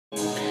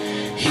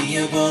be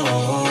a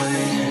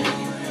boy.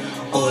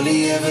 All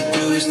he ever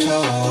do is toy.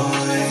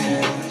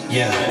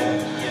 Yeah.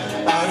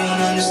 I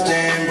don't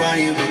understand why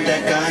you with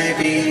that guy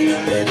be.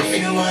 But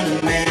if you want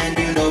a man,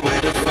 you know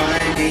where to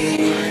find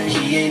me.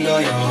 He ain't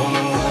loyal,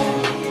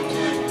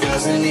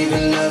 doesn't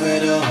even love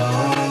it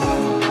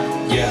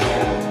all. Yeah.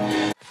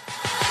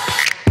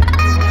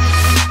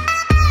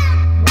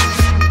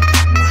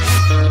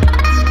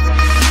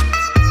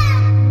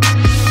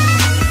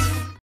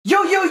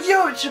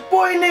 Yo, it's your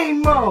boy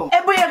NaMo,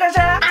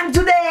 and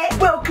today,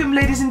 welcome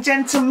ladies and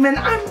gentlemen,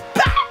 I'm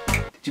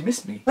back! Did you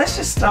miss me? Let's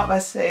just start by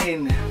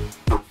saying,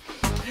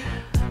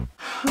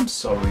 I'm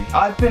sorry.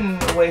 I've been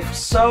away for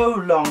so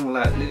long,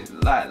 like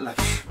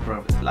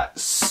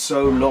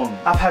so long.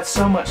 I've had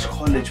so much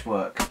college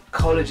work.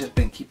 College has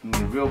been keeping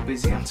me real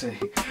busy, I'm telling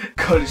you.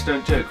 College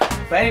don't joke.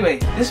 But anyway,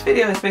 this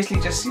video is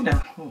basically just, you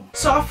know.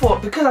 So I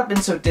thought, because I've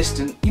been so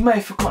distant, you may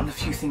have forgotten a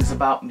few things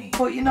about me.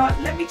 But you know what,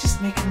 let me just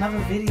make another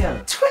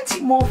video. 20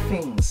 more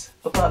things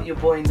about your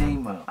boy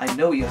NaMo. I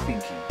know what you're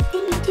thinking.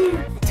 Didn't you do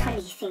the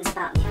 20 things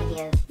about me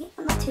video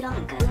not too long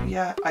ago?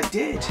 Yeah, I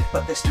did.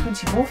 But there's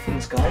 20 more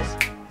things, guys.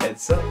 And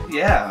so,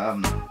 yeah,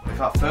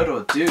 without further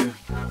ado,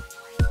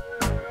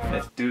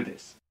 let's do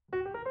this.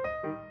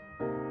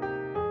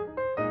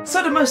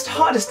 So the most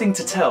hardest thing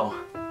to tell,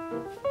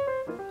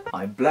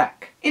 I'm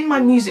black. In my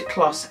music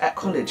class at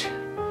college,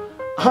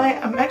 I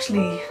am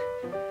actually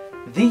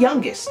the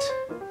youngest,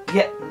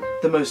 yet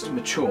the most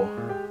mature.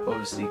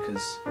 Obviously,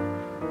 because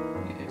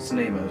it's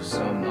NaMo,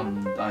 so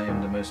I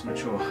am the most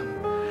mature.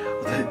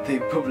 Although they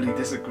probably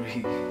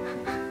disagree.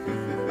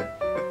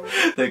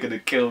 They're gonna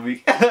kill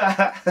me.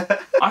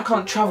 I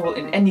can't travel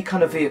in any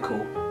kind of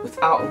vehicle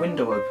without a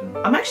window open.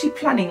 I'm actually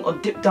planning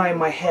on dip dyeing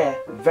my hair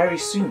very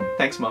soon.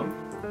 Thanks, Mum.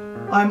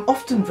 I'm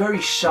often very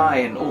shy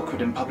and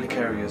awkward in public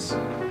areas.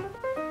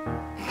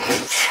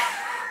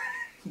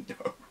 No.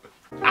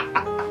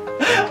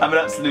 I'm an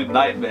absolute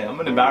nightmare. I'm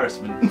an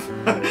embarrassment.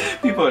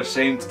 People are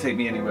ashamed to take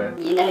me anywhere.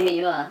 You know who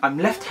you are. I'm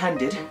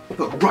left-handed,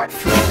 but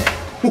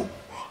right-footed.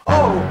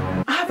 Oh!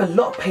 I have a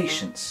lot of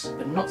patience,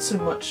 but not so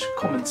much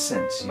common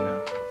sense, you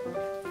know.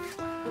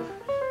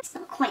 It's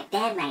not quite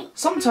there, mate.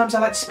 Sometimes I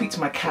like to speak to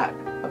my cat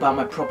about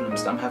my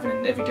problems that I'm having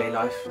in everyday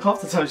life. Half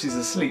the time she's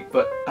asleep,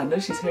 but I know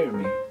she's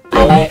hearing me.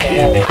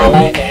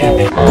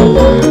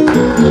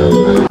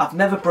 I've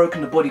never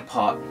broken a body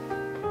part,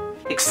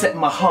 except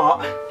my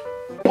heart.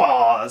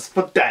 Bars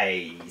for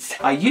days.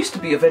 I used to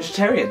be a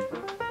vegetarian.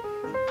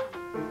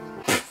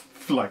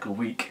 For like a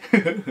week.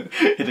 It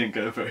didn't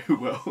go very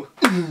well.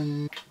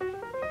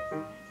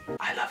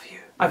 I love you.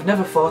 I've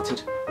never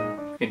farted.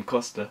 In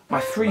Costa. My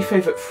 3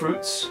 favourite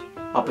fruits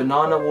are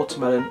banana,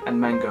 watermelon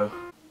and mango.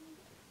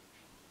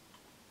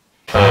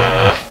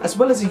 As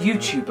well as a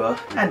YouTuber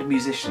and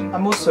musician,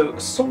 I'm also a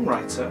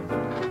songwriter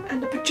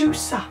and a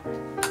producer.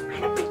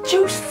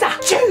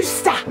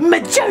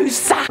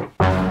 Medusa!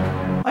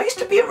 I used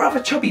to be a rather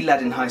chubby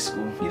lad in high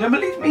school. You don't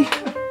believe me?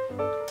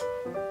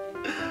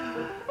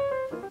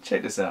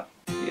 Check this out.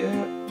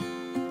 Yeah,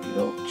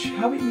 little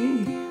chubby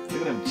me.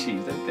 Look at them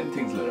cheeks, them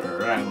things look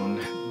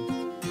round.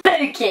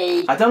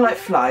 Spooky! I don't like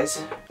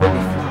flies. Let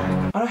me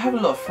fly. I don't have a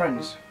lot of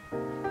friends.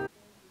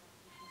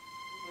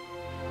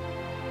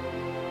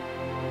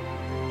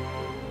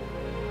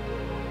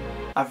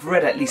 I've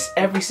read at least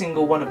every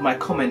single one of my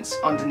comments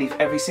underneath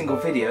every single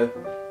video,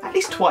 at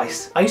least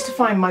twice. I used to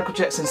find Michael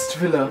Jackson's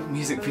Thriller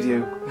music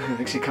video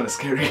actually kind of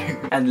scary.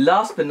 And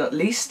last but not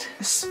least,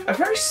 a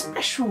very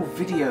special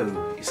video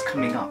is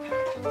coming up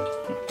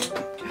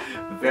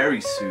very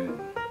soon.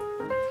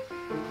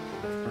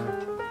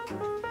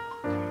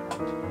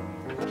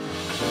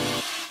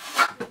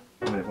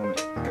 One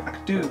minute. I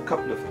could do a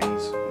couple of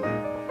things.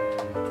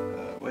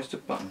 Where's the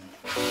button?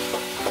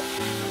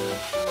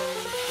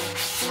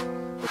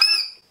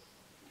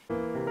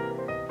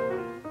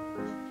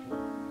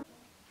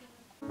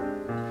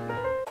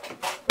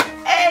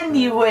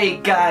 Anyway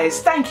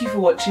guys, thank you for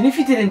watching. If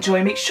you did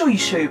enjoy, make sure you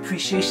show your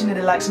appreciation in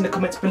the likes and the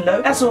comments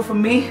below. That's all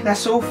from me.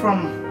 That's all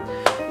from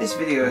this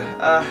video.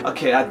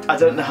 Okay, I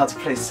don't know how to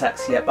play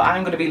sax yet, but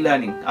I'm gonna be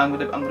learning. I'm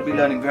gonna be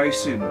learning very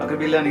soon. I'm gonna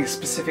be learning a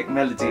specific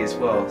melody as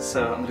well.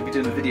 So I'm gonna be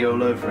doing a video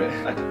all over it.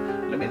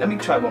 Let me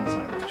try one more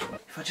time.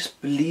 If I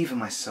just believe in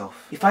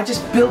myself, if I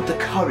just build the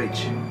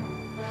courage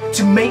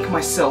to make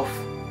myself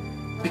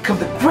become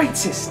the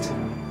greatest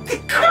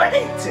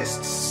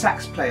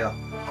sax player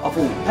of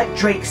all, like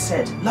Drake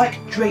said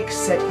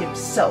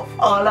himself,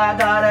 all I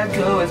gotta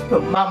do is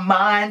put my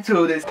mind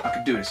to this. I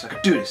could do this, I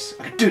could do this,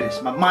 I could do this.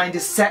 My mind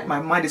is set,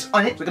 my mind is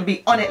on it. We're gonna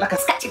be on it like a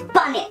Scotch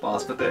bonnet.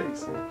 Bars for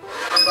days.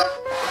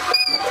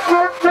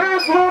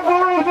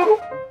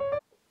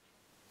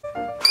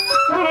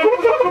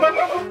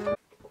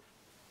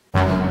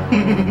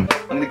 I'm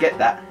gonna get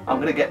that. I'm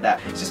gonna get that.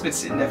 It's just been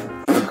sitting there for...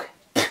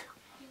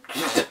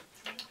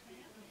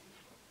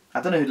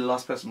 I don't know who the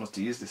last person was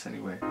to use this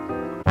anyway.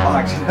 Oh,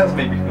 actually that's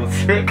made me feel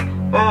sick.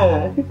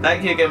 Oh.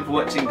 Thank you again for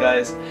watching,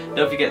 guys.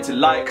 Don't forget to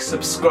like,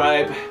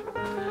 subscribe,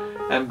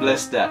 and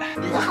bless that.